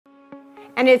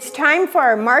And it's time for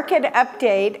our market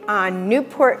update on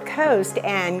Newport Coast,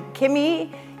 and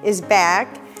Kimmy is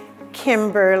back,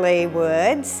 Kimberly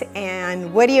Woods,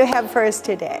 and what do you have for us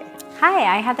today?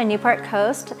 Hi, I have the Newport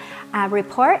Coast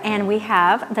report, and we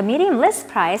have the medium list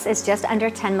price is just under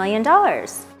 $10 million.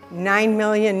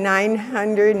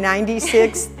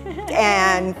 $9,996,500,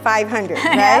 and 500,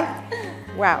 right? Yep.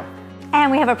 Wow.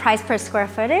 And we have a price per square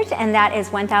footage, and that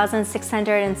is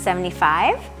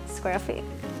 1,675 square feet.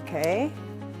 Okay.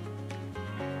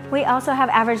 We also have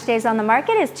average days on the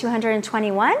market is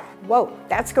 221. Whoa,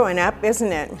 that's going up, isn't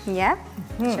it? Yep,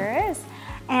 sure is.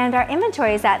 And our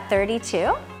inventory is at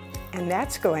 32. And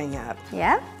that's going up.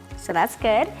 Yep, so that's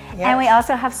good. Yes. And we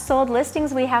also have sold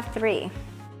listings, we have 3.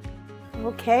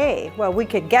 Okay, well, we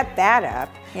could get that up.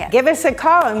 Yes. Give us a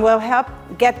call and we'll help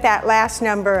get that last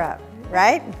number up,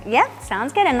 right? Yep,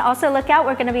 sounds good. And also look out,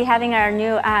 we're going to be having our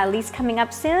new lease coming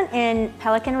up soon in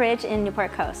Pelican Ridge in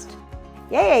Newport Coast.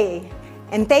 Yay!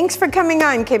 And thanks for coming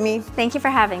on, Kimmy. Thank you for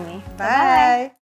having me. Bye. Bye-bye.